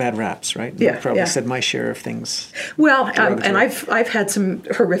takes a lot of bad raps, right? You've probably said my share of things. Well, and I've had some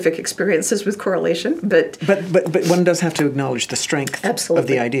horrific experiences with Correlation, but one does have to acknowledge the strength of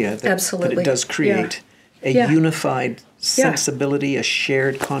the idea that it does create a unified sensibility, a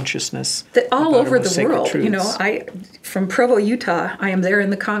shared consciousness. That all over the world, from Provo, Utah, I am there in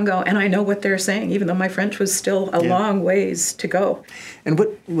the Congo, and I know what they're saying, even though my French was still a long ways to go. And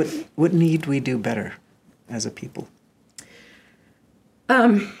what need we do better as a people?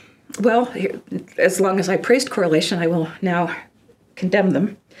 Well, as long as I praised Correlation, I will now condemn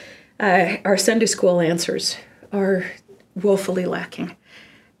them. Our Sunday school answers are woefully lacking.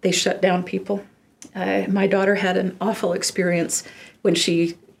 They shut down people. My daughter had an awful experience when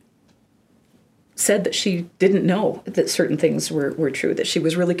she said that she didn't know that certain things were true, that she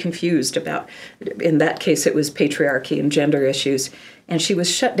was really confused about, in that case, it was patriarchy and gender issues, and she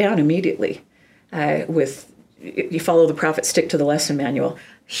was shut down immediately with, you follow the prophet, stick to the lesson manual.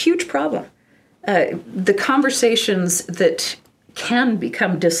 Huge problem. The conversations that can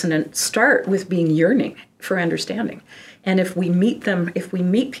become dissonant start with being yearning for understanding. And if we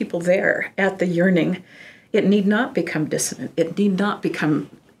meet people there at the yearning, it need not become dissonant. It need not become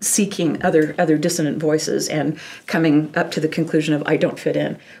seeking other dissonant voices and coming up to the conclusion of, I don't fit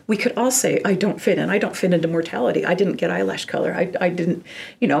in. We could all say, I don't fit in. I don't fit into mortality. I didn't get eyelash color. I didn't,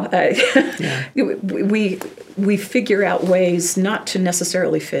 we figure out ways not to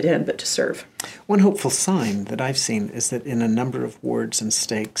necessarily fit in, but to serve. One hopeful sign that I've seen is that in a number of wards and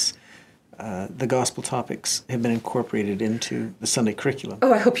stakes, the gospel topics have been incorporated into the Sunday curriculum.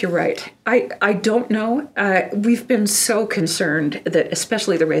 Oh, I hope you're right. I don't know. We've been so concerned that,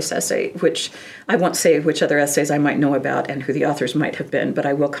 especially the race essay, which I won't say which other essays I might know about and who the authors might have been, but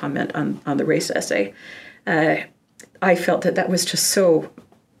I will comment on the race essay. I felt that was just so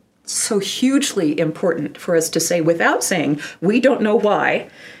so hugely important for us to say, without saying, we don't know why,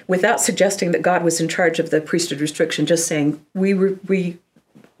 without suggesting that God was in charge of the priesthood restriction, just saying, we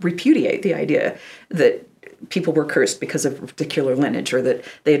repudiate the idea that people were cursed because of a particular lineage or that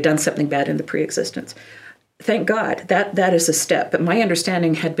they had done something bad in the pre-existence. Thank God, that is a step. But my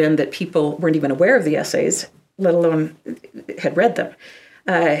understanding had been that people weren't even aware of the essays, let alone had read them.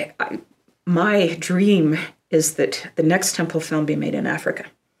 My dream is that the next temple film be made in Africa.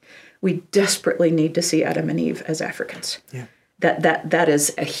 We desperately need to see Adam and Eve as Africans. Yeah. That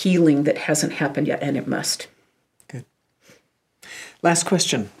is a healing that hasn't happened yet, and it must. Good. Last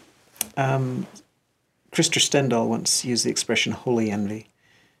question. Krister Stendahl once used the expression holy envy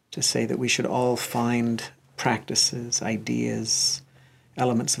to say that we should all find practices, ideas,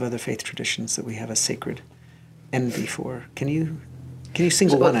 elements of other faith traditions that we have a sacred envy for. Can you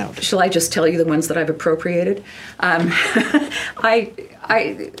single one out? Shall I just tell you the ones that I've appropriated?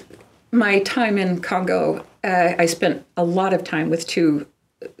 My time in Congo, I spent a lot of time with two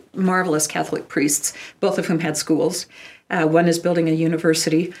marvelous Catholic priests, both of whom had schools. One is building a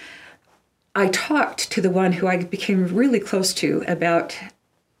university. I talked to the one who I became really close to about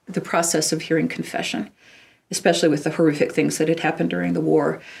the process of hearing confession, especially with the horrific things that had happened during the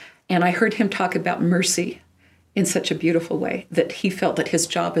war. And I heard him talk about mercy in such a beautiful way, that he felt that his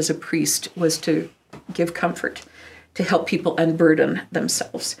job as a priest was to give comfort, to help people unburden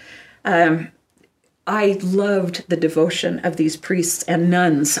themselves. I loved the devotion of these priests and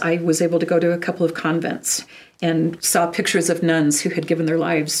nuns. I was able to go to a couple of convents and saw pictures of nuns who had given their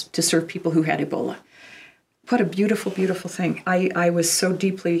lives to serve people who had Ebola. What a beautiful, beautiful thing. I was so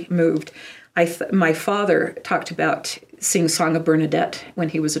deeply moved. My father talked about seeing Song of Bernadette when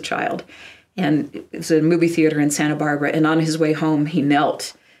he was a child. And it was a movie theater in Santa Barbara. And on his way home, he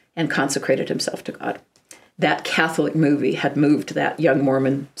knelt and consecrated himself to God. That Catholic movie had moved that young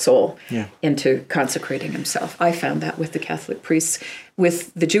Mormon soul into consecrating himself. I found that with the Catholic priests.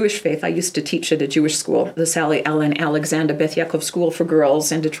 With the Jewish faith, I used to teach at a Jewish school, the Sally Ellen Alexander Beth Yaakov School for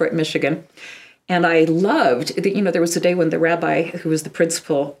Girls in Detroit, Michigan. And I loved, there was a day when the rabbi, who was the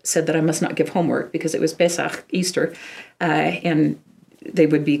principal, said that I must not give homework because it was Pesach, Easter, and they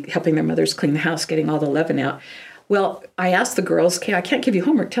would be helping their mothers clean the house, getting all the leaven out. Well, I asked the girls, okay, I can't give you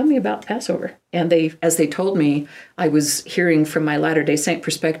homework. Tell me about Passover. And as they told me, I was hearing from my Latter-day Saint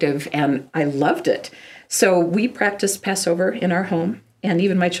perspective, and I loved it. So we practiced Passover in our home, and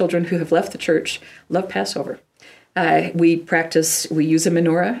even my children who have left the church love Passover. We use a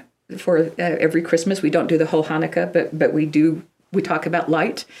menorah for every Christmas. We don't do the whole Hanukkah, but we talk about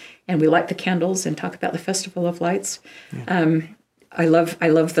light, and we light the candles and talk about the Festival of Lights. Yeah. I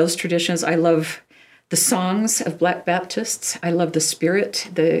love those traditions. I love the songs of Black Baptists. I love the spirit,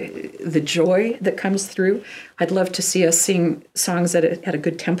 the joy that comes through. I'd love to see us sing songs at a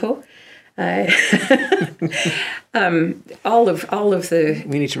good tempo. All of the.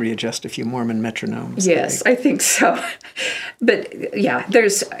 We need to readjust a few Mormon metronomes. Yes, I think so. But yeah,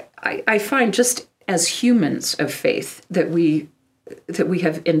 I find just as humans of faith that we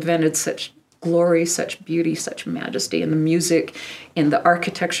have invented such glory, such beauty, such majesty in the music, in the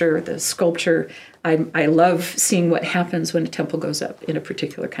architecture, the sculpture. I love seeing what happens when a temple goes up in a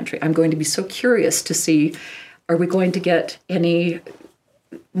particular country. I'm going to be so curious to see, are we going to get any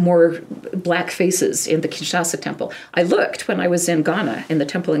more black faces in the Kinshasa temple? I looked when I was in Ghana, in the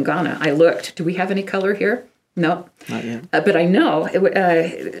temple in Ghana. Do we have any color here? No. Not yet. But I know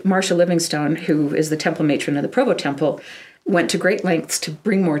Marcia Livingstone, who is the temple matron of the Provo Temple, went to great lengths to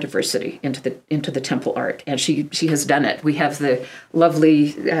bring more diversity into the temple art, and she has done it. We have the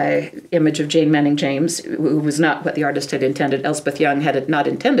lovely image of Jane Manning James, who was not what the artist had intended. Elspeth Young had not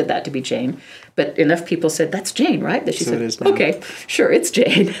intended that to be Jane, but enough people said, that's Jane, right? That she said, it is now. Okay, sure, it's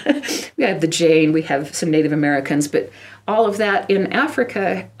Jane. We have the Jane, we have some Native Americans, but all of that in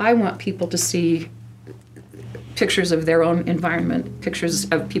Africa, I want people to see pictures of their own environment, pictures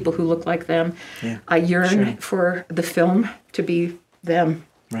of people who look like them. Yeah, I yearn for the film to be them.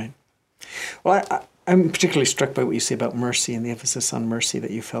 Right. Well, I'm particularly struck by what you say about mercy and the emphasis on mercy that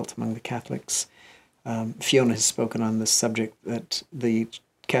you felt among the Catholics. Fiona has spoken on this subject, that the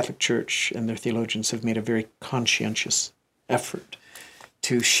Catholic Church and their theologians have made a very conscientious effort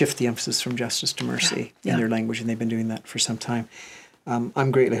to shift the emphasis from justice to mercy in their language, and they've been doing that for some time.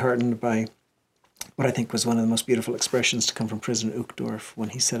 I'm greatly heartened by what I think was one of the most beautiful expressions to come from President Uchtdorf when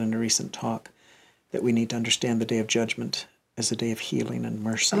he said in a recent talk that we need to understand the Day of Judgment as a day of healing and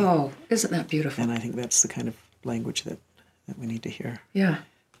mercy. Oh, isn't that beautiful? And I think that's the kind of language that we need to hear. Yeah.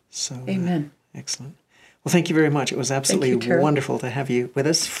 So, amen. Excellent. Well, thank you very much. It was absolutely wonderful to have you with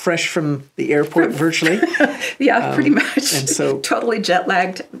us, fresh from the airport virtually. Yeah, pretty much. And so totally jet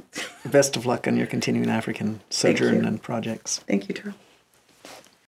lagged. best of luck on your continuing African sojourn you. and projects. Thank you, Terrell.